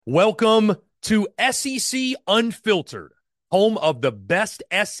Welcome to SEC Unfiltered, home of the best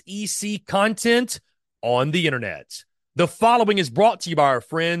SEC content on the internet. The following is brought to you by our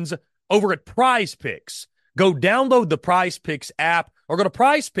friends over at Prize Picks. Go download the Prize Picks app or go to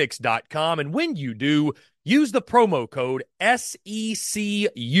prizepicks.com, and when you do, use the promo code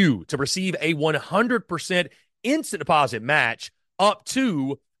SECU to receive a 100% instant deposit match up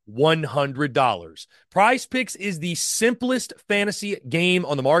to $100. Prize Picks is the simplest fantasy game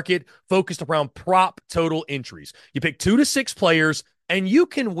on the market, focused around prop total entries. You pick 2 to 6 players, and you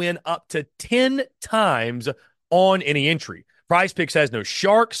can win up to 10 times on any entry. Prize Picks has no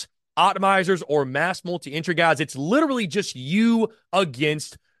sharks, optimizers, or mass multi-entry guides. It's literally just you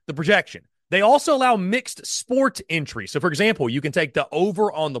against the projection. They also allow mixed sport entry. So, for example, you can take the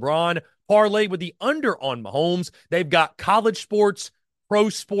over on LeBron, parlay with the under on Mahomes. They've got college sports, pro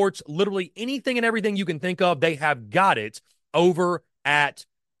sports, literally anything and everything you can think of, they have got it over at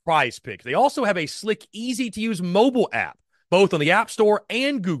Prize Picks. They also have a slick, easy-to-use mobile app, both on the App Store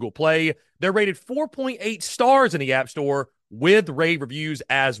and Google Play. They're rated 4.8 stars in the App Store with rave reviews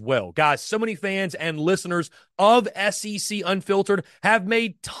as well. Guys, so many fans and listeners of SEC Unfiltered have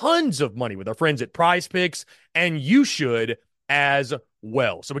made tons of money with our friends at Prize Picks, and you should as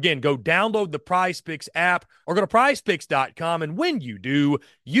well. So again, go download the Prize Picks app or go to prizepicks.com, and when you do,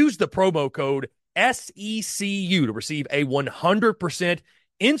 use the promo code SECU to receive a 100%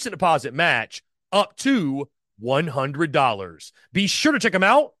 instant deposit match up to $100. Be sure to check them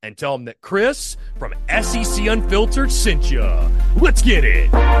out and tell them that Chris from SEC Unfiltered sent you. Let's get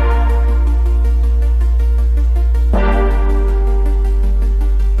it.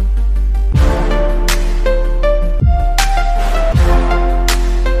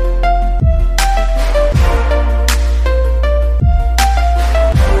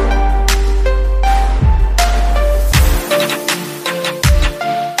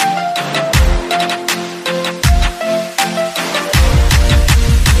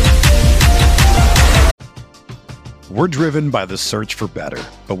 We're driven by the search for better.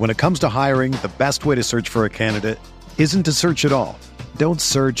 But when it comes to hiring, the best way to search for a candidate isn't to search at all. Don't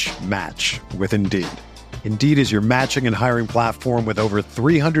search, match with Indeed. Indeed is your matching and hiring platform with over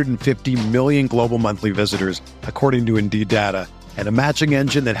 350 million global monthly visitors, according to Indeed data, and a matching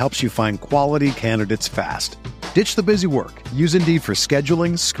engine that helps you find quality candidates fast. Ditch the busy work. Use Indeed for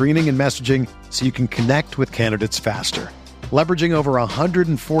scheduling, screening, and messaging so you can connect with candidates faster. Leveraging over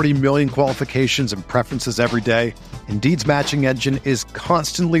 140 million qualifications and preferences every day, Indeed's matching engine is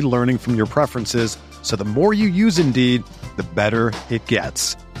constantly learning from your preferences, so the more you use Indeed, the better it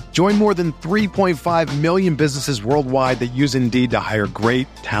gets. Join more than 3.5 million businesses worldwide that use Indeed to hire great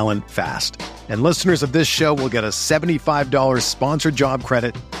talent fast. And listeners of this show will get a $75 sponsored job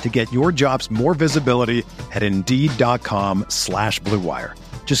credit to get your jobs more visibility at Indeed.com/Blue Wire.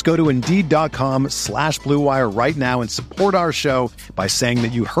 Just go to Indeed.com/Blue Wire right now and support our show by saying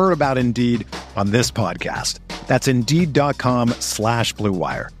that you heard about Indeed on this podcast. That's Indeed.com/Blue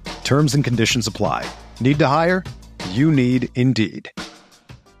Wire. Terms and conditions apply. Need to hire? You need Indeed.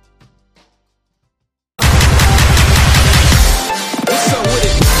 What's up with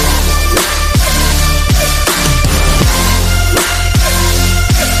it?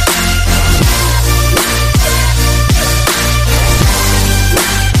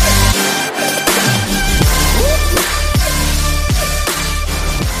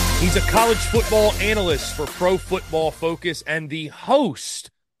 He's a college football analyst for Pro Football Focus and the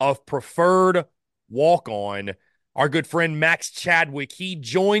host of Preferred Walk-On. Our good friend Max Chadwick, he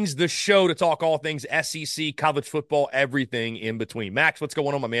joins the show to talk all things SEC, college football, everything in between. Max, what's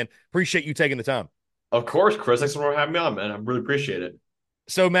going on, my man? Appreciate you taking the time. Of course, Chris. Thanks for having me on, man. I really appreciate it.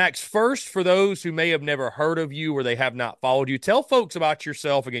 So, Max, first, for those who may have never heard of you or they have not followed you, tell folks about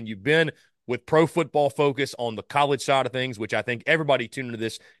yourself. Again, you've been with Pro Football Focus on the college side of things, which I think everybody tuning into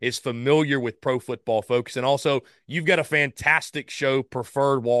this is familiar with Pro Football Focus. And also, you've got a fantastic show,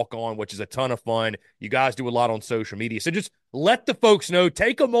 Preferred Walk-On, which is a ton of fun. You guys do a lot on social media. So just let the folks know.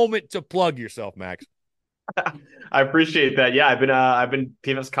 Take a moment to plug yourself, Max. I appreciate that. Yeah, I've been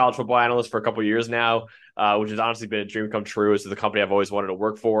PFF's college football analyst for a couple of years now, which has honestly been a dream come true. It's the company I've always wanted to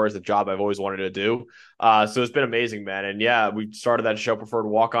work for. It's a job I've always wanted to do. So it's been amazing, man. And yeah, we started that show Preferred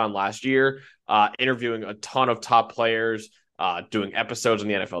Walk On last year, interviewing a ton of top players, doing episodes on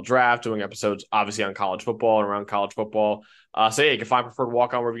the NFL draft, doing episodes obviously on college football and around college football. So yeah, you can find Preferred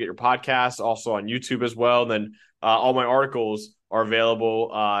Walk On wherever you get your podcasts, also on YouTube as well. And then all my articles are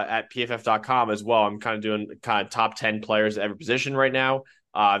available at pff.com as well. I'm kind of doing top 10 players at every position right now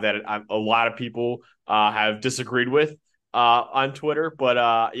that a lot of people have disagreed with on Twitter.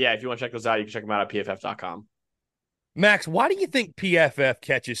 But yeah, if you want to check those out, you can check them out at pff.com. Max, why do you think PFF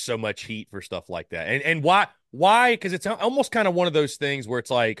catches so much heat for stuff like that? And why? Because it's almost kind of one of those things where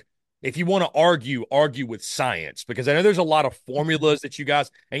it's like, if you want to argue with science, because I know there's a lot of formulas that you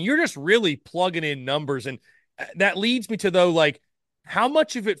guys, and you're just really plugging in numbers. And that leads me to, though, like, how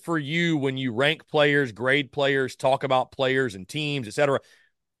much of it for you when you rank players, grade players, talk about players and teams, et cetera,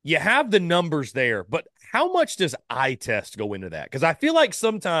 you have the numbers there, but how much does eye test go into that? Because I feel like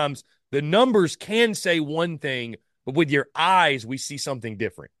sometimes the numbers can say one thing, but with your eyes, we see something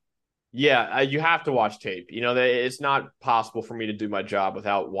different. Yeah, you have to watch tape. It's not possible for me to do my job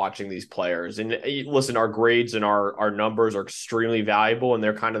without watching these players. And listen, our grades and our numbers are extremely valuable, and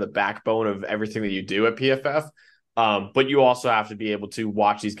they're kind of the backbone of everything that you do at PFF. But you also have to be able to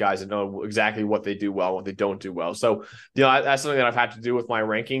watch these guys and know exactly what they do well and what they don't do well. So, that's something that I've had to do with my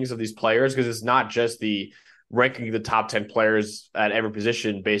rankings of these players, because it's not just the ranking the top 10 players at every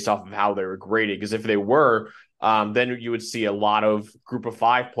position based off of how they were graded. Because if they were, then you would see a lot of group of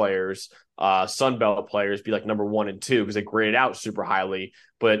five players, Sun Belt players be like number 1 and 2 because they graded out super highly.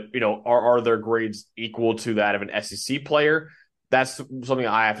 But, are their grades equal to that of an SEC player? That's something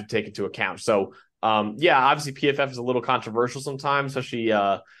I have to take into account. So, yeah, obviously PFF is a little controversial sometimes, especially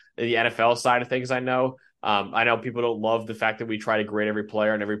in the NFL side of things. I know people don't love the fact that we try to grade every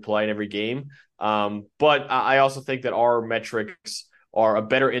player and every play and every game. But I also think that our metrics are a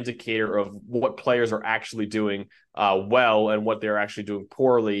better indicator of what players are actually doing well and what they're actually doing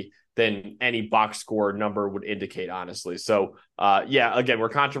poorly than any box score number would indicate, honestly. So, yeah, again, we're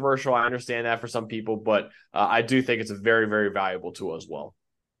controversial. I understand that for some people, but I do think it's a very, very valuable tool as well.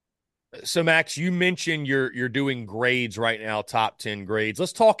 So, Max, you mentioned you're doing grades right now, top 10 grades.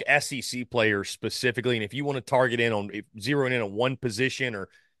 Let's talk SEC players specifically, and if you want to zeroing in on one position or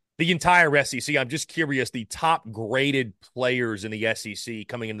the entire SEC, I'm just curious, the top graded players in the SEC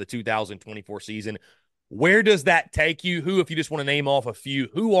coming into the 2024 season, where does that take you? If you just want to name off a few,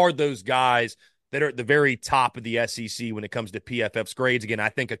 who are those guys that are at the very top of the SEC when it comes to PFF's grades? Again, I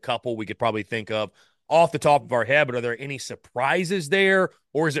think a couple we could probably think of off the top of our head, but are there any surprises there,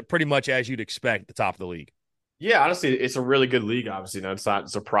 or is it pretty much as you'd expect at the top of the league? Yeah, honestly, it's a really good league. Obviously, it's not a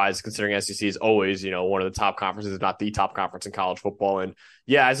surprise considering SEC is always, one of the top conferences, if not the top conference in college football. And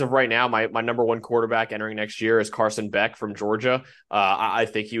yeah, as of right now, my number one quarterback entering next year is Carson Beck from Georgia. I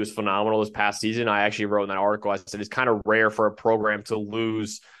think he was phenomenal this past season. I actually wrote in that article, I said it's kind of rare for a program to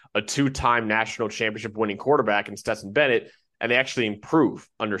lose a 2-time national championship winning quarterback in Stetson Bennett, and they actually improve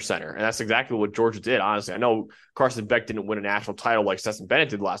under center. And that's exactly what Georgia did, honestly. I know Carson Beck didn't win a national title like Stetson Bennett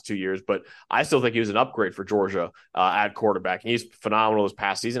did the last 2 years, but I still think he was an upgrade for Georgia at quarterback. And he's phenomenal this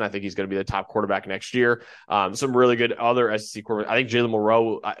past season. I think he's going to be the top quarterback next year. Some really good other SEC quarterbacks. I think Jalen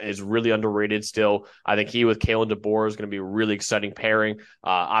Milroe is really underrated still. I think he with Kalen DeBoer is going to be a really exciting pairing.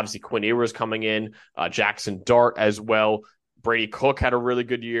 Obviously, Quinn Ewers coming in, Jackson Dart as well. Brady Cook had a really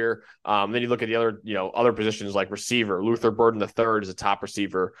good year. Then you look at the other positions like receiver. Luther Burden III is a top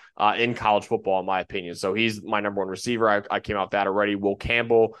receiver in college football, in my opinion. So he's my number one receiver. I came out with that already. Will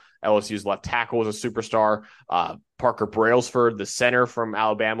Campbell, LSU's left tackle, is a superstar. Parker Brailsford, the center from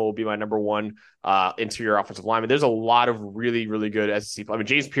Alabama, will be my number one interior offensive lineman. There's a lot of really, really good SEC. I mean,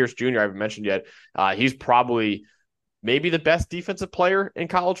 James Pierce Jr., I haven't mentioned yet. He's probably maybe the best defensive player in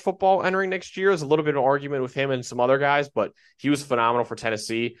college football entering next year. There's a little bit of an argument with him and some other guys, but he was phenomenal for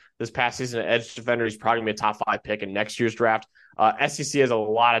Tennessee this past season. An edge defender, he's probably going to be a top 5 pick in next year's draft. SEC has a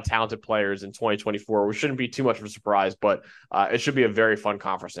lot of talented players in 2024, which shouldn't be too much of a surprise, but it should be a very fun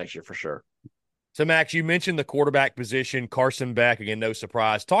conference next year for sure. So, Max, you mentioned the quarterback position, Carson Beck, again, no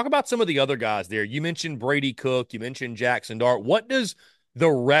surprise. Talk about some of the other guys there. You mentioned Brady Cook. You mentioned Jackson Dart. What does the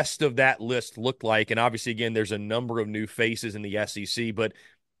rest of that list look like? And obviously, again, there's a number of new faces in the SEC, but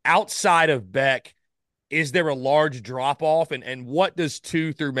outside of Beck, is there a large drop-off? And what does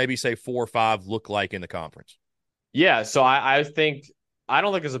 2 through maybe, say, 4 or 5 look like in the conference? Yeah, so I don't think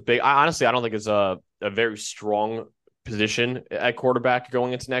it's a big – honestly, I don't think it's a very strong position at quarterback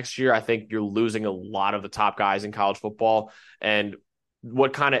going into next year. I think you're losing a lot of the top guys in college football. And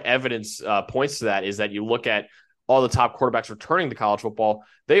what kind of evidence points to that is that you look at all the top quarterbacks returning to college football,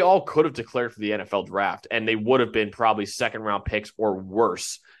 they all could have declared for the NFL draft, and they would have been probably second-round picks or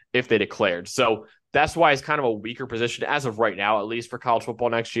worse if they declared. So that's why it's kind of a weaker position as of right now, at least for college football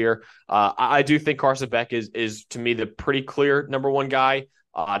next year. I do think Carson Beck is to me the pretty clear number one guy,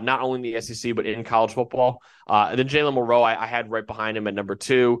 not only in the SEC but in college football. And then Jalen Milroe, I had right behind him at number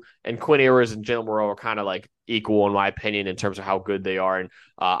 2, and Quinn Ewers and Jalen Milroe are kind of like equal in my opinion in terms of how good they are. And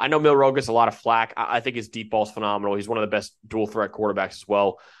I know Milroe gets a lot of flack. I think his deep ball is phenomenal. He's one of the best dual threat quarterbacks as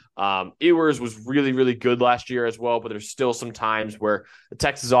well. Ewers was really, really good last year as well, but there's still some times where the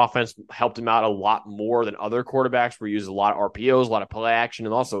Texas offense helped him out a lot more than other quarterbacks, where he used a lot of RPOs, a lot of play action,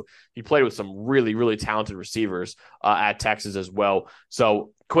 and also he played with some really, really talented receivers at Texas as well.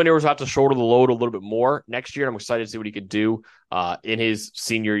 So Quinn Ewers will have to shoulder the load a little bit more next year. I'm excited to see what he could do in his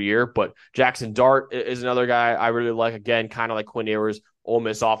senior year. But Jackson Dart is another guy I really like. Again, kind of like Quinn Ewers. Ole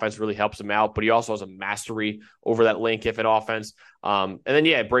Miss offense really helps him out, but he also has a mastery over that Lane Kiffin offense. And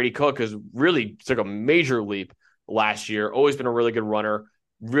then, Brady Cook has really took a major leap last year. Always been a really good runner.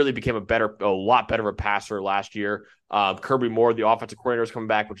 Really became a lot better of a passer last year. Kirby Moore, the offensive coordinator, is coming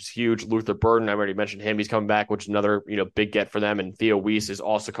back, which is huge. Luther Burden, I already mentioned him. He's coming back, which is another big get for them. And Theo Weiss is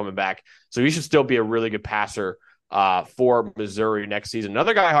also coming back, so he should still be a really good passer for Missouri next season.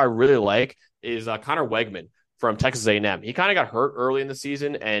 Another guy who I really like is Connor Wegman from Texas A&M. He kind of got hurt early in the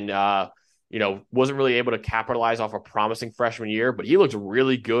season and wasn't really able to capitalize off a promising freshman year, but he looked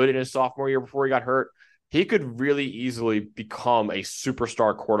really good in his sophomore year before he got hurt. He could really easily become a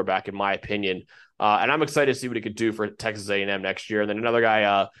superstar quarterback, in my opinion. And I'm excited to see what he could do for Texas A&M next year. And then another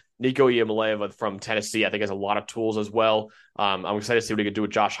guy, Nico Iamaleava from Tennessee, I think has a lot of tools as well. I'm excited to see what he could do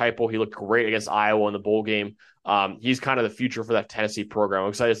with Josh Heupel. He looked great against Iowa in the bowl game. He's kind of the future for that Tennessee program. I'm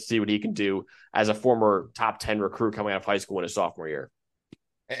excited to see what he can do as a former top 10 recruit coming out of high school in his sophomore year.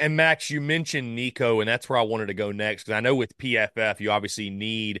 And Max, you mentioned Nico, and that's where I wanted to go next, because I know with PFF, you obviously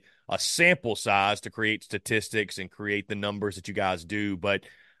need a sample size to create statistics and create the numbers that you guys do. But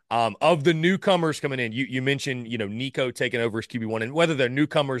of the newcomers coming in, you mentioned, Nico taking over as QB1, and whether they're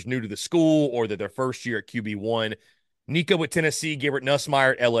newcomers new to the school or they're their first year at QB1, Nico at Tennessee, Garrett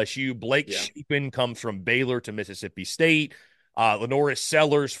Nussmeier at LSU, Blake Shapen comes from Baylor to Mississippi State, Lenoris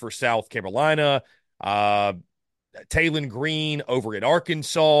Sellers for South Carolina, Taylon Green over at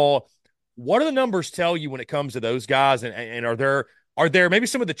Arkansas. What do the numbers tell you when it comes to those guys? And are there maybe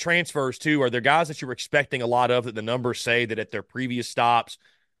some of the transfers too? Are there guys that you were expecting a lot of that the numbers say that at their previous stops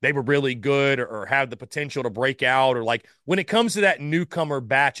they were really good or have the potential to break out? Or like when it comes to that newcomer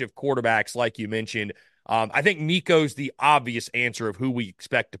batch of quarterbacks, like you mentioned, I think Nico's the obvious answer of who we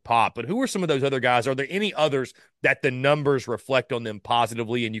expect to pop. But who are some of those other guys? Are there any others that the numbers reflect on them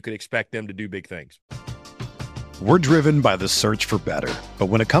positively and you could expect them to do big things? We're driven by the search for better. But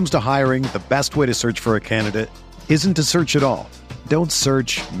when it comes to hiring, the best way to search for a candidate isn't to search at all. Don't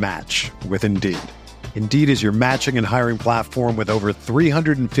search, match with Indeed. Indeed is your matching and hiring platform with over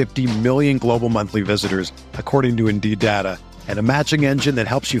 350 million global monthly visitors, according to Indeed data, and a matching engine that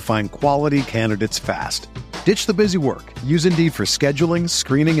helps you find quality candidates fast. Ditch the busy work. Use Indeed for scheduling,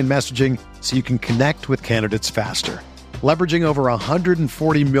 screening, and messaging so you can connect with candidates faster. Leveraging over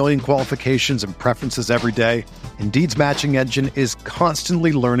 140 million qualifications and preferences every day, Indeed's matching engine is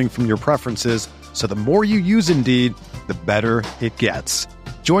constantly learning from your preferences, so the more you use Indeed, the better it gets.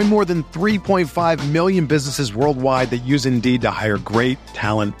 Join more than 3.5 million businesses worldwide that use Indeed to hire great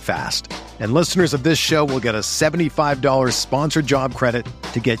talent fast. And listeners of this show will get a $75 sponsored job credit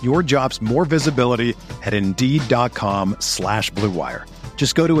to get your jobs more visibility at Indeed.com/Blue Wire.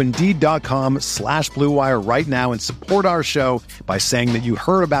 Just go to Indeed.com/Blue Wire right now and support our show by saying that you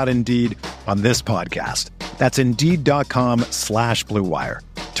heard about Indeed on this podcast. That's Indeed.com/Blue Wire.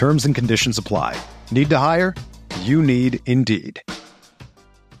 Terms and conditions apply. Need to hire? You need Indeed.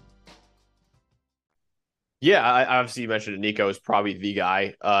 Yeah, obviously you mentioned Nico is probably the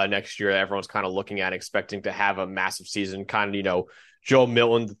guy next year that everyone's kind of looking at, expecting to have a massive season. Kind of, Joe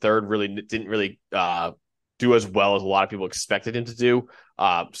Milton III didn't really do as well as a lot of people expected him to do.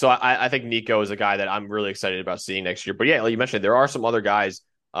 So I think Nico is a guy that I'm really excited about seeing next year. But yeah, like you mentioned, there are some other guys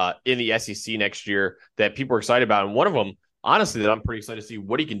in the SEC next year that people are excited about. And one of them, honestly, that I'm pretty excited to see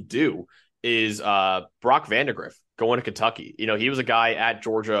what he can do is Brock Vandagriff going to Kentucky. He was a guy at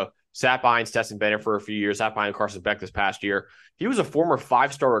Georgia, sat behind Stetson Bennett for a few years, sat behind Carson Beck this past year. He was a former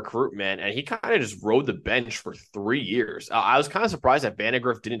 5-star recruit, man, and he kind of just rode the bench for 3 years. I was kind of surprised that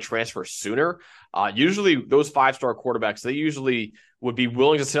Vandagriff didn't transfer sooner. Usually those 5-star quarterbacks, they usually would be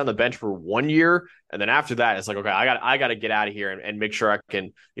willing to sit on the bench for 1 year, and then after that, it's like, okay, I got to get out of here and make sure I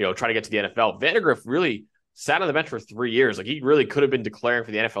can, try to get to the NFL. Vandagriff really sat on the bench for 3 years. Like, he really could have been declaring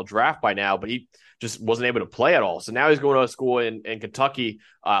for the NFL draft by now, but he just wasn't able to play at all. So now he's going to a school in Kentucky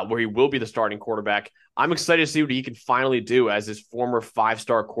where he will be the starting quarterback. I'm excited to see what he can finally do as his former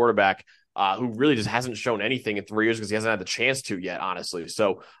 5-star quarterback who really just hasn't shown anything in 3 years because he hasn't had the chance to yet, honestly.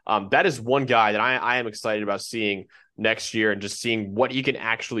 So that is one guy that I am excited about seeing next year and just seeing what he can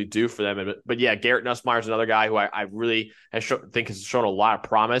actually do for them. But yeah, Garrett Nussmeier is another guy who I really think has shown a lot of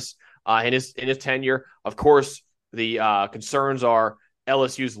promise in his tenure. Of course, the concerns are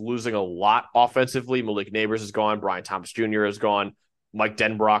LSU's losing a lot offensively. Malik Neighbors is gone. Brian Thomas Jr. is gone. Mike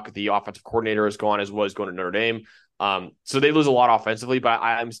Denbrock, the offensive coordinator, is gone as well. He's going to Notre Dame. So they lose a lot offensively, but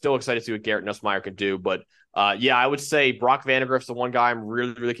I'm still excited to see what Garrett Nussmeier can do. But yeah, I would say Brock Vandagriff's the one guy I'm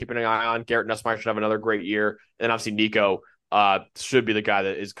really, really keeping an eye on. Garrett Nussmeier should have another great year. And obviously Nico should be the guy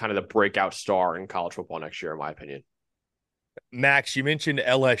that is kind of the breakout star in college football next year, in my opinion. Max, you mentioned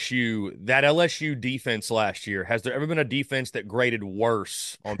LSU. That LSU defense last year, has there ever been a defense that graded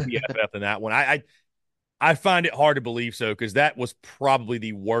worse on PFF than that one? I find it hard to believe so, because that was probably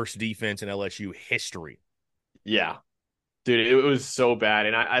the worst defense in LSU history. Yeah. Dude, it was so bad.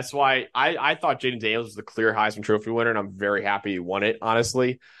 And that's why I thought Jaden Daniels was the clear Heisman Trophy winner, and I'm very happy he won it,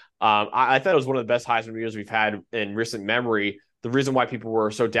 honestly. I thought it was one of the best Heisman years we've had in recent memory. The reason why people were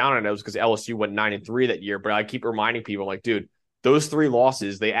so down on it was because LSU went 9-3 that year. But I keep reminding people, like, dude, those 3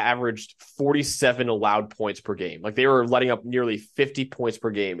 losses, they averaged 47 allowed points per game. Like, they were letting up nearly 50 points per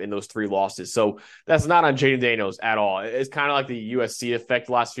game in those 3 losses. So that's not on Jaden Daniels at all. It's kind of like the USC effect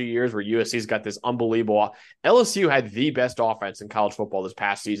the last few years, where USC's got this unbelievable. LSU had the best offense in college football this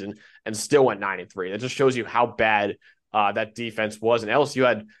past season and still went 9-3. That just shows you how bad that defense was. And LSU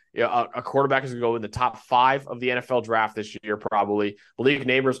had a quarterback who's going to go in the top 5 of the NFL draft this year, probably. Malik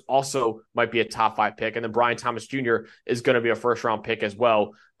Neighbors also might be a top 5 pick. And then Brian Thomas Jr. is going to be a first-round pick as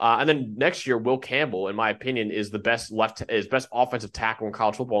well. And then next year, Will Campbell, in my opinion, is the best best offensive tackle in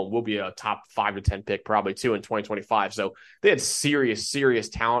college football, and will be a top 5 to 10 pick probably too in 2025. So they had serious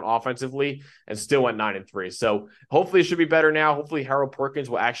talent offensively and still went 9-3. So hopefully it should be better now. Hopefully Harold Perkins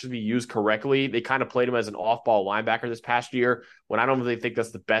will actually be used correctly. They kind of played him as an off-ball linebacker this past year, when I don't really think that's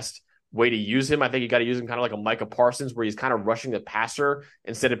the best way to use him. I think you got to use him kind of like a Micah Parsons, where he's kind of rushing the passer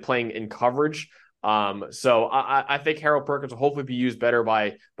instead of playing in coverage. So I think Harold Perkins will hopefully be used better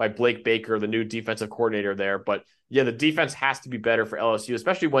by Blake Baker, the new defensive coordinator there. But yeah, the defense has to be better for LSU,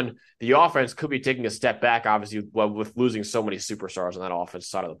 especially when the offense could be taking a step back, obviously, with losing so many superstars on that offense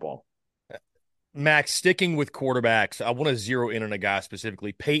side of the ball. Max, sticking with quarterbacks, I want to zero in on a guy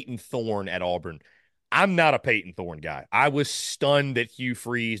specifically, Peyton Thorne at Auburn. I'm not a Peyton Thorne guy. I was stunned that Hugh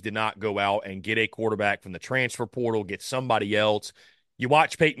Freeze did not go out and get a quarterback from the transfer portal, get somebody else. You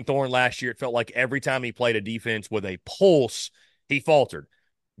watch Peyton Thorne last year, it felt like every time he played a defense with a pulse, he faltered.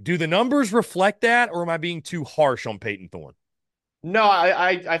 Do the numbers reflect that, or am I being too harsh on Peyton Thorne? No,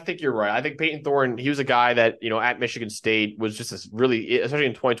 I think you're right. I think Peyton Thorne, he was a guy that, at Michigan State was just a really, especially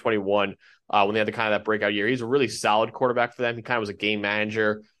in 2021, when they had the kind of that breakout year, he's a really solid quarterback for them. He kind of was a game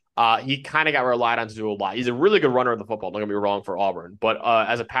manager. He kind of got relied on to do a lot. He's a really good runner of the football, don't get me wrong, for Auburn. But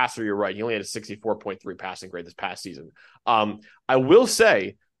as a passer, you're right. He only had a 64.3 passing grade this past season. I will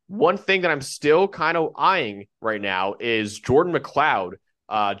say one thing that I'm still kind of eyeing right now is Jordan McLeod,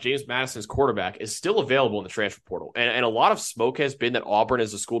 James Madison's quarterback, is still available in the transfer portal. And a lot of smoke has been that Auburn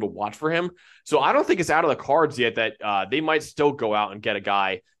is a school to watch for him. So I don't think it's out of the cards yet that they might still go out and get a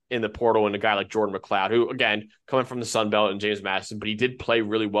guy in the portal, and a guy like Jordan McLeod, who, again, coming from the Sun Belt and James Madison, but he did play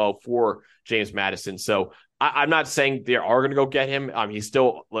really well for James Madison. So I'm not saying they are going to go get him. He's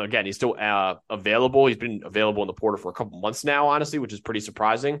still available. He's been available in the portal for a couple months now, honestly, which is pretty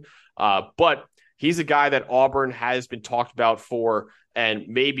surprising. But he's a guy that Auburn has been talked about for, and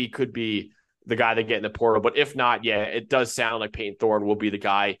maybe could be the guy that get in the portal. But if not, yeah, it does sound like Peyton Thorne will be the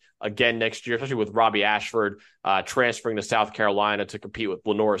guy again next year, especially with Robbie Ashford transferring to South Carolina to compete with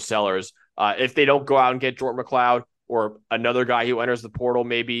Lenora Sellers. If they don't go out and get Jordan McLeod or another guy who enters the portal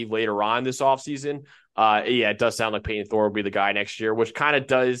maybe later on this offseason, it does sound like Peyton Thorne will be the guy next year, which kind of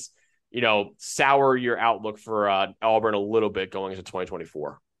does, sour your outlook for Auburn a little bit going into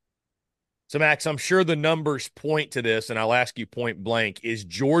 2024. So, Max, I'm sure the numbers point to this, and I'll ask you point blank. Is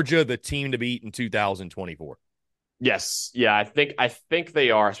Georgia the team to beat in 2024? Yes. Yeah, I think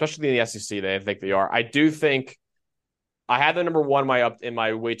they are, especially in the SEC. I think they are. I do think I had the number 1 in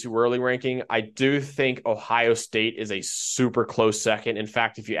my way too early ranking. I do think Ohio State is a super close second. In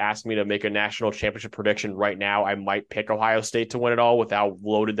fact, if you ask me to make a national championship prediction right now, I might pick Ohio State to win it all with how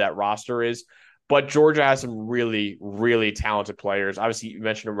loaded that roster is. But Georgia has some really, really talented players. Obviously, you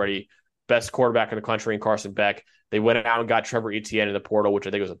mentioned already, best quarterback in the country in Carson Beck. They went out and got Trevor Etienne in the portal, which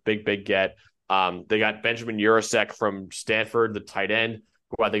I think was a big get. They got Benjamin Urasek from Stanford, the tight end,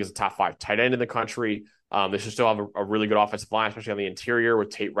 who I think is a top 5 tight end in the country. They should still have a really good offensive line, especially on the interior with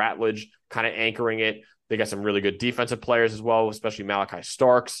Tate Ratledge kind of anchoring it. They got some really good defensive players as well, especially Malachi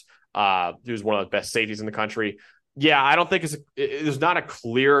Starks, who's one of the best safeties in the country. Yeah, I don't think there's not a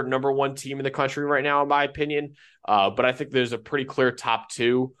clear number 1 team in the country right now, in my opinion. But I think there's a pretty clear top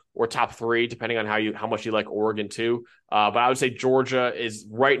 2 or top 3, depending on how much you like Oregon too. But I would say Georgia is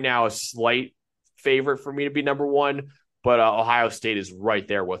right now a slight favorite for me to be number 1, but Ohio State is right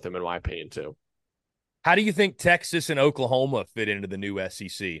there with them, in my opinion, too. How do you think Texas and Oklahoma fit into the new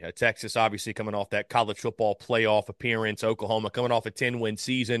SEC? Texas obviously coming off that college football playoff appearance. Oklahoma coming off a 10-win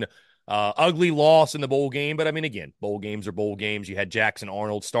season. Ugly loss in the bowl game, but I mean, again, bowl games are bowl games. You had Jackson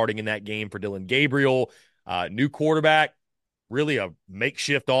Arnold starting in that game for Dylan Gabriel. New quarterback, really a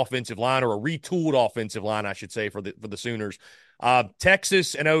makeshift offensive line, or a retooled offensive line, I should say, for the Sooners.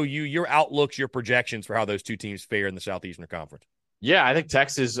 Texas and OU, your outlooks, your projections for how those two teams fare in the Southeastern Conference. Yeah, I think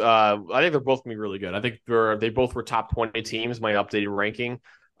Texas. I think they're both gonna be really good. I think they both were top 20 teams. My updated ranking.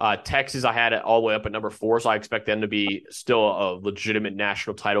 Texas, I had it all the way up at number 4, so I expect them to be still a legitimate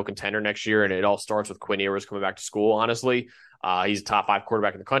national title contender next year. And it all starts with Quinn Ewers coming back to school. Honestly, he's a top 5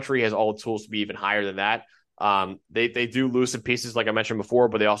 quarterback in the country. He has all the tools to be even higher than that. They do lose some pieces, like I mentioned before,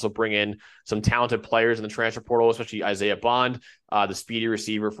 but they also bring in some talented players in the transfer portal, especially Isaiah Bond, the speedy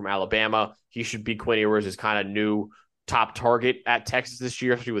receiver from Alabama. He should be Quinn Ewers' kind of new top target at Texas this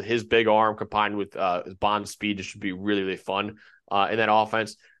year, especially with his big arm combined with Bond's speed. It should be really, really fun in that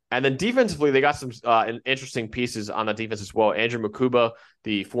offense. And then defensively, they got some interesting pieces on that defense as well. Andrew Makuba,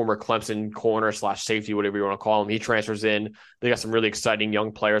 the former Clemson corner / safety, whatever you want to call him, he transfers in. They got some really exciting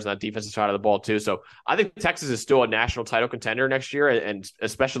young players on that defensive side of the ball too. So I think Texas is still a national title contender next year, and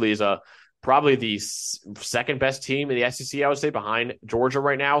especially is probably the second best team in the SEC, I would say, behind Georgia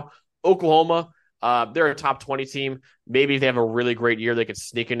right now. Oklahoma, they're a top 20 team. Maybe if they have a really great year, they could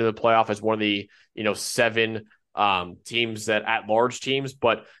sneak into the playoff as one of the 7 teams that at large teams.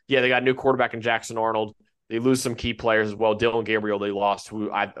 But yeah, they got a new quarterback in Jackson Arnold. They lose some key players as well. Dylan Gabriel, they lost,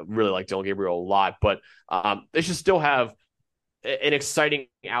 who I really like Dylan Gabriel a lot, but they should still have an exciting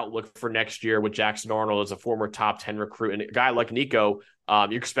outlook for next year with Jackson Arnold as a former top 10 recruit, and a guy like Nico,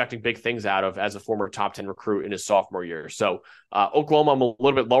 you're expecting big things out of as a former top 10 recruit in his sophomore year. So Oklahoma, I'm a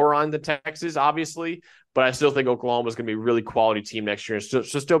little bit lower on than Texas, obviously, but I still think Oklahoma is going to be a really quality team next year. And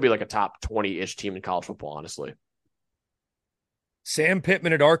should still be like a top 20-ish team in college football, honestly. Sam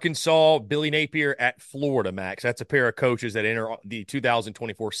Pittman at Arkansas, Billy Napier at Florida, Max. That's a pair of coaches that enter the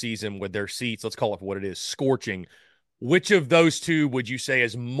 2024 season with their seats, let's call it for what it is, scorching. Which of those two would you say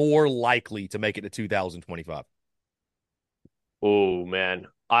is more likely to make it to 2025? Oh, man.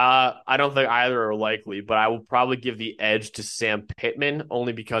 I don't think either are likely, but I will probably give the edge to Sam Pittman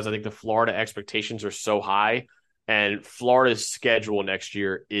only because I think the Florida expectations are so high, and Florida's schedule next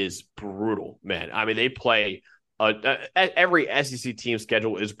year is brutal, man. I mean, they play every SEC team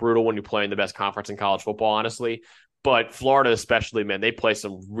schedule is brutal when you play in the best conference in college football, honestly. But Florida especially, man, they play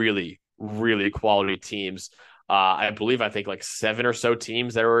some really, really quality teams. I think like 7 or so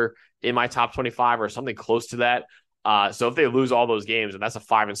teams that were in my top 25 or something close to that. So if they lose all those games, and that's a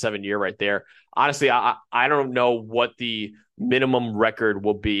 5-7 year right there, honestly, I don't know what the minimum record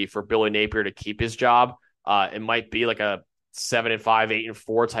will be for Billy Napier to keep his job. It might be like a 7-5,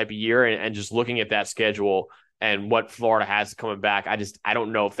 8-4 type of year. And just looking at that schedule and what Florida has coming back, I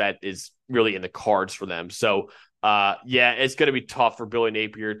don't know if that is really in the cards for them. So yeah, it's going to be tough for Billy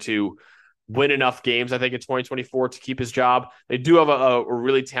Napier to win enough games, I think, in 2024 to keep his job. They do have a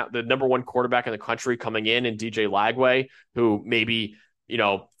really the number 1 quarterback in the country coming in DJ Lagway, who maybe,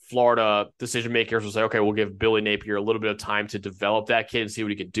 Florida decision makers will say, okay, we'll give Billy Napier a little bit of time to develop that kid and see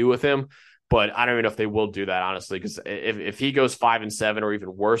what he can do with him. But I don't even know if they will do that, honestly, because if he goes 5-7 or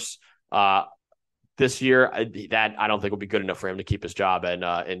even worse this year, that I don't think will be good enough for him to keep his job in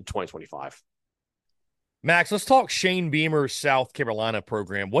 2025. Max, let's talk Shane Beamer's South Carolina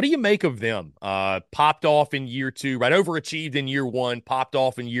program. What do you make of them? Popped off in year 2, right? Overachieved in year 1, popped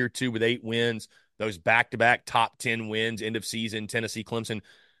off in year 2 with 8 wins, those back-to-back top 10 wins, end of season, Tennessee, Clemson.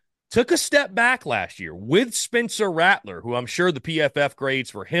 Took a step back last year with Spencer Rattler, who I'm sure the PFF grades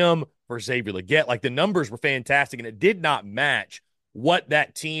for him, for Xavier Legette, like the numbers were fantastic, and it did not match what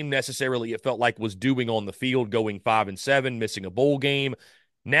that team necessarily, it felt like, was doing on the field, going 5-7, missing a bowl game.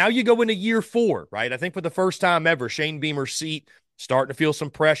 Now you go into year 4, right? I think for the first time ever, Shane Beamer's seat starting to feel some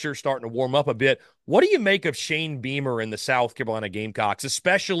pressure, starting to warm up a bit. What do you make of Shane Beamer and the South Carolina Gamecocks,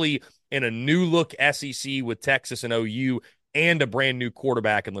 especially in a new-look SEC with Texas and OU and a brand-new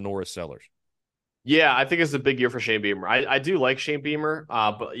quarterback in LaNorris Sellers? Yeah, I think it's a big year for Shane Beamer. I do like Shane Beamer,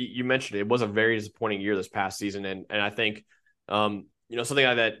 but you mentioned it was a very disappointing year this past season, and I think something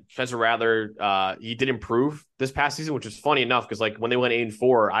like that, Spencer Rattler, he did improve this past season, which is funny enough because like when they went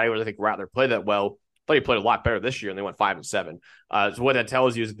 8-4, I didn't think Rattler played that well. I thought he played a lot better this year, and they went 5-7. So what that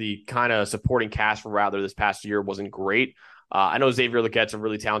tells you is the kind of supporting cast for Rattler this past year wasn't great. I know Xavier Legette's a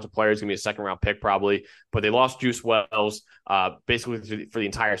really talented player. He's going to be a second-round pick probably, but they lost Juice Wells basically for the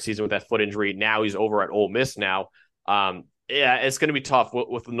entire season with that foot injury. Now he's over at Ole Miss now. Yeah, it's going to be tough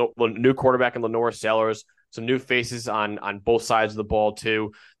with the new quarterback in LaNorris Sellers. some new faces on both sides of the ball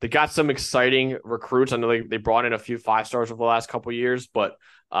too. They got some exciting recruits. I know they brought in a few 5-stars over the last couple of years, but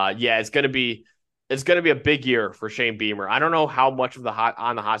yeah, it's gonna be a big year for Shane Beamer. I don't know how much of the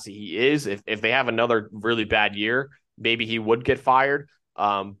hot seat he is. If they have another really bad year, maybe he would get fired.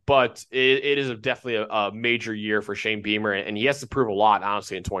 But it is definitely a major year for Shane Beamer, and he has to prove a lot,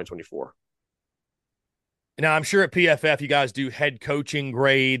 honestly, in 2024. Now, I'm sure at PFF you guys do head coaching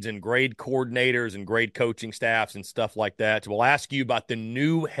grades and grade coordinators and grade coaching staffs and stuff like that. So we'll ask you about the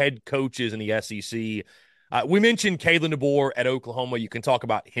new head coaches in the SEC. We mentioned Kalen DeBoer at Oklahoma. You can talk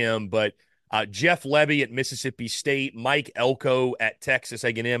about him, but Jeff Lebby at Mississippi State, Mike Elko at Texas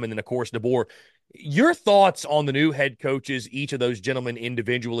A&M, and then, of course, DeBoer. Your thoughts on the new head coaches, each of those gentlemen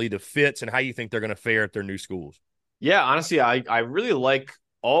individually, the fits, and how you think they're going to fare at their new schools? Yeah, honestly, I really like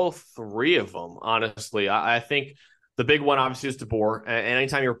all three of them, honestly. I think the big one, obviously, is DeBoer. And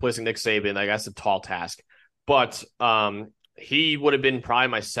anytime you're replacing Nick Saban, like, that's a tall task. But he would have been probably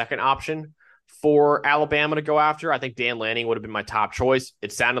my second option for Alabama to go after. I think Dan Lanning would have been my top choice.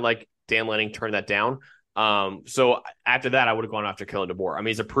 It sounded like Dan Lanning turned that down. So after that, I would have gone after Kalen DeBoer. I mean,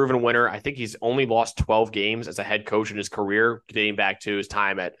 he's a proven winner. I think he's only lost 12 games as a head coach in his career, dating back to his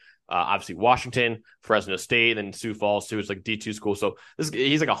time at obviously Washington, Fresno State, and Sioux Falls too. It's like D2 school. So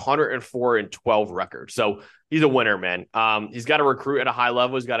he's like 104-12 record. So he's a winner, man. He's got to recruit at a high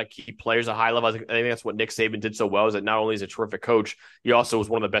level. He's got to keep players at a high level. I think that's what Nick Saban did so well, is that not only is he a terrific coach, he also was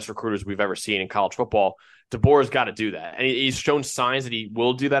one of the best recruiters we've ever seen in college football. DeBoer's got to do that. And he's shown signs that he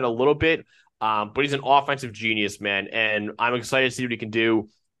will do that a little bit. But he's an offensive genius, man. And I'm excited to see what he can do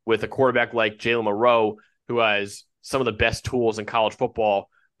with a quarterback like Jalen Monroe, who has some of the best tools in college football.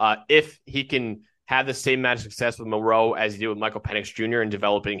 If he can have the same amount of success with Monroe as he did with Michael Penix Jr. in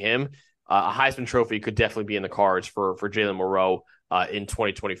developing him, a Heisman Trophy could definitely be in the cards for Jalen Monroe in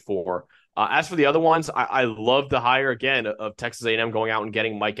 2024. As for the other ones, I love the hire, again, of Texas A&M going out and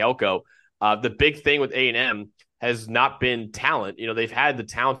getting Mike Elko. The big thing with A&M has not been talent. You know, they've had the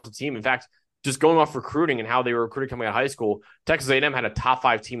talented team. In fact, just going off recruiting and how they were recruiting coming out of high school, Texas A&M had a top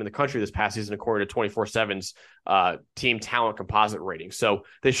 5 team in the country this past season, according to 24/7's team talent composite rating. So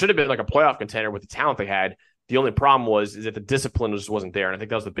they should have been like a playoff contender with the talent they had. The only problem is that the discipline just wasn't there. And I think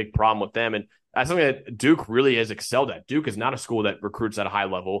that was the big problem with them. And that's something that Duke really has excelled at. Duke is not a school that recruits at a high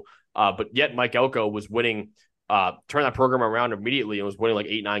level, but yet Mike Elko was winning, turned that program around immediately and was winning like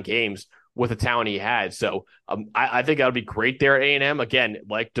 8-9 games with the talent he had. So I think that would be great there at A&M. Again,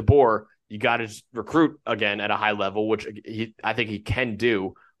 like DeBoer, you got to recruit again at a high level, which I think he can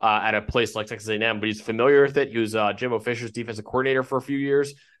do at a place like Texas A&M. But he's familiar with it. He was Jimbo Fisher's defensive coordinator for a few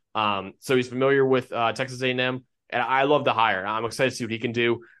years, so he's familiar with Texas A&M. And I love the hire. I'm excited to see what he can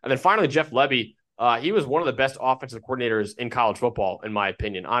do. And then finally, Jeff Lebby. He was one of the best offensive coordinators in college football, in my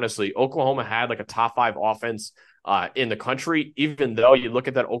opinion. Honestly, Oklahoma had like a top 5 offense in the country, even though you look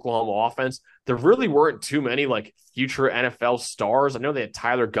at that Oklahoma offense, there really weren't too many like future NFL stars. I know they had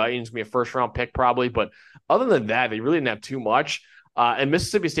Tyler Guyton, going to be a first-round pick probably, but other than that, they really didn't have too much. And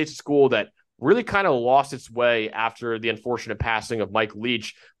Mississippi State's a school that really kind of lost its way after the unfortunate passing of Mike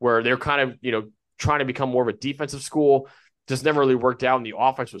Leach, where they're kind of, you know, trying to become more of a defensive school. Just never really worked out, and the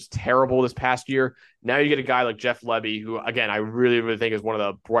offense was terrible this past year. Now you get a guy like Jeff Lebby, who, again, I really, really think is one of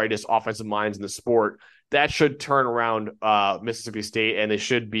the brightest offensive minds in the sport. That should turn around Mississippi State, and they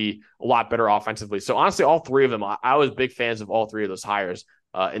should be a lot better offensively. So, honestly, all three of them, I was big fans of all three of those hires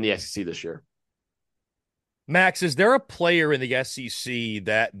in the SEC this year. Max, is there a player in the SEC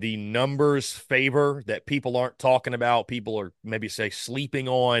that the numbers favor, that people aren't talking about, people are maybe, say, sleeping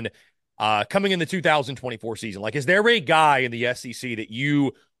on coming in the 2024 season? Like, is there a guy in the SEC that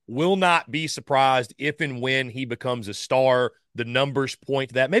you will not be surprised if and when he becomes a star? The numbers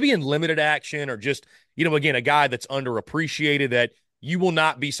point to that, maybe in limited action, or just, you know, again, a guy that's underappreciated that you will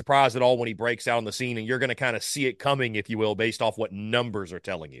not be surprised at all when he breaks out on the scene, and you're going to kind of see it coming, if you will, based off what numbers are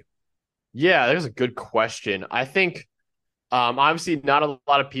telling you. Yeah, there's a good question. I think obviously not a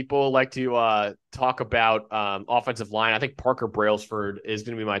lot of people like to talk about offensive line. I think Parker Brailsford is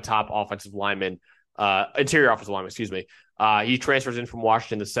going to be my top offensive lineman, interior offensive lineman, excuse me. He transfers in from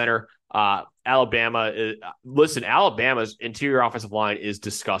Washington, the center. Alabama's interior offensive line is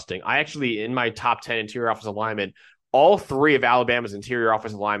disgusting. I actually, in my top 10 interior offensive linemen, all three of Alabama's interior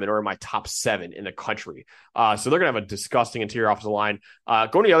offensive linemen are in my top 7 in the country. So they're going to have a disgusting interior offensive line.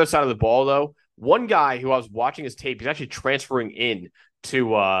 Going to the other side of the ball, though, one guy who I was watching his tape, he's actually transferring in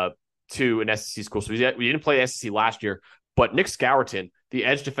to an SEC school. So we didn't play SEC last year, but Nick Scourton, the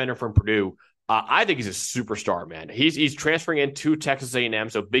edge defender from Purdue, I think he's a superstar, man. He's transferring into Texas A&M,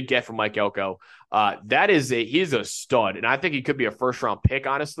 so big get from Mike Elko. He's a stud, and I think he could be a first-round pick,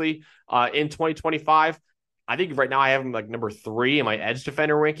 honestly, in 2025. I think right now I have him like number 3 in my edge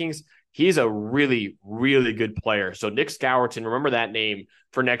defender rankings. He's a really, really good player. So Nick Scourton, remember that name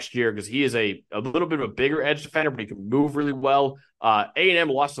for next year because he is a little bit of a bigger edge defender, but he can move really well. A&M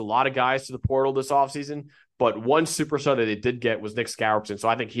lost a lot of guys to the portal this offseason, but one superstar that they did get was Nick Scourton. So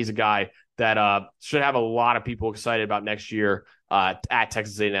I think he's a guy that should have a lot of people excited about next year at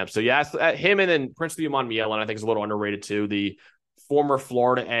Texas A&M. So yeah, him and then Princely Umanmielen, I think is a little underrated too. The former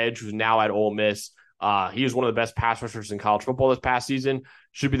Florida edge who's now at Ole Miss. He was one of the best pass rushers in college football this past season.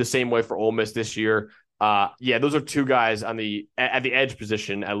 Should be the same way for Ole Miss this year. Yeah, those are two guys at the edge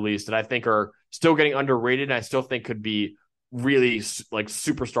position, at least, that I think are still getting underrated. And I still think could be really like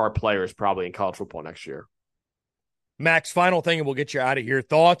superstar players probably in college football next year. Max, final thing, and we'll get you out of here.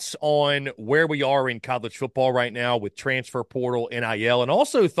 Thoughts on where we are in college football right now with transfer portal, NIL, and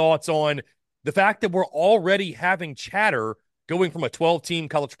also thoughts on the fact that we're already having chatter going from a 12-team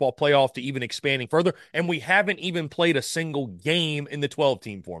college football playoff to even expanding further, and we haven't even played a single game in the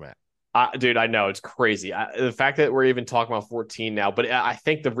 12-team format. Dude, I know. It's crazy. The fact that we're even talking about 14 now, but I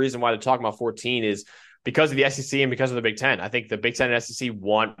think the reason why they're talking about 14 is because of the SEC and because of the Big Ten. I think the Big Ten and SEC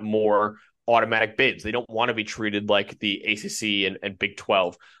want more automatic bids. They don't want to be treated like the ACC and Big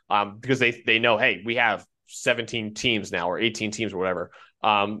 12 because they know, hey, we have 17 teams now or 18 teams or whatever.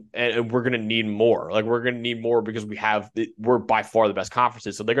 And we're going to need more. Like we're going to need more because we're by far the best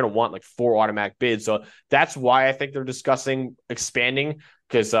conferences. So they're going to want like 4 automatic bids. So that's why I think they're discussing expanding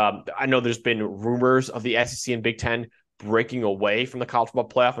because I know there's been rumors of the SEC and Big Ten breaking away from the college football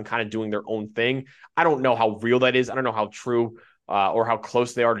playoff and kind of doing their own thing. I don't know how real that is. I don't know how true or how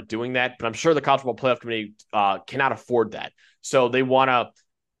close they are to doing that, but I'm sure the college football playoff committee cannot afford that. So they want to,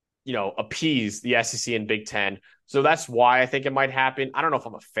 appease the SEC and Big Ten. So that's why I think it might happen. I don't know if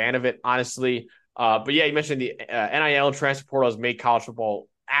I'm a fan of it, honestly. But yeah, you mentioned the NIL and transfer portal has made college football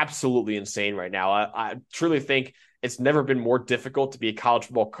absolutely insane right now. I truly think it's never been more difficult to be a college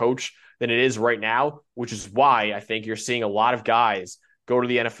football coach than it is right now, which is why I think you're seeing a lot of guys go to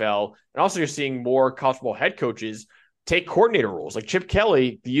the NFL. And also you're seeing more college football head coaches take coordinator roles. Like Chip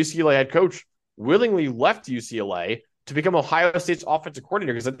Kelly, the UCLA head coach, willingly left UCLA to become Ohio State's offensive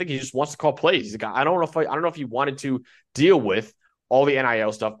coordinator because I think he just wants to call plays. He's like, I don't know if he wanted to deal with all the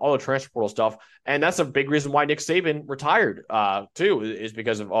NIL stuff, all the transfer portal stuff, and that's a big reason why Nick Saban retired too, is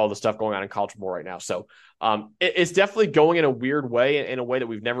because of all the stuff going on in college football right now. So it's definitely going in a weird way, in a way that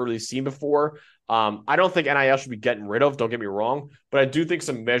we've never really seen before. I don't think NIL should be getting rid of. Don't get me wrong, but I do think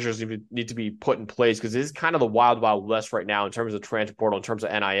some measures need to be put in place because it is kind of the wild west right now in terms of transfer portal, in terms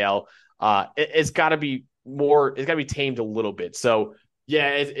of NIL. It's got to be more. It's got to be tamed a little bit. So. Yeah,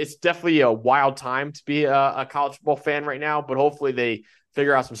 it's definitely a wild time to be a college football fan right now, but hopefully they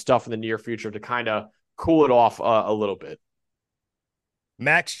figure out some stuff in the near future to kind of cool it off a little bit.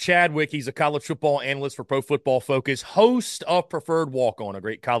 Max Chadwick, he's a college football analyst for Pro Football Focus, host of Preferred Walk On, a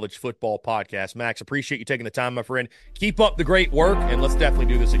great college football podcast. Max, appreciate you taking the time, my friend. Keep up the great work, and let's definitely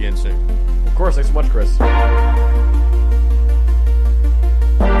do this again soon. Of course. Thanks so much, Chris.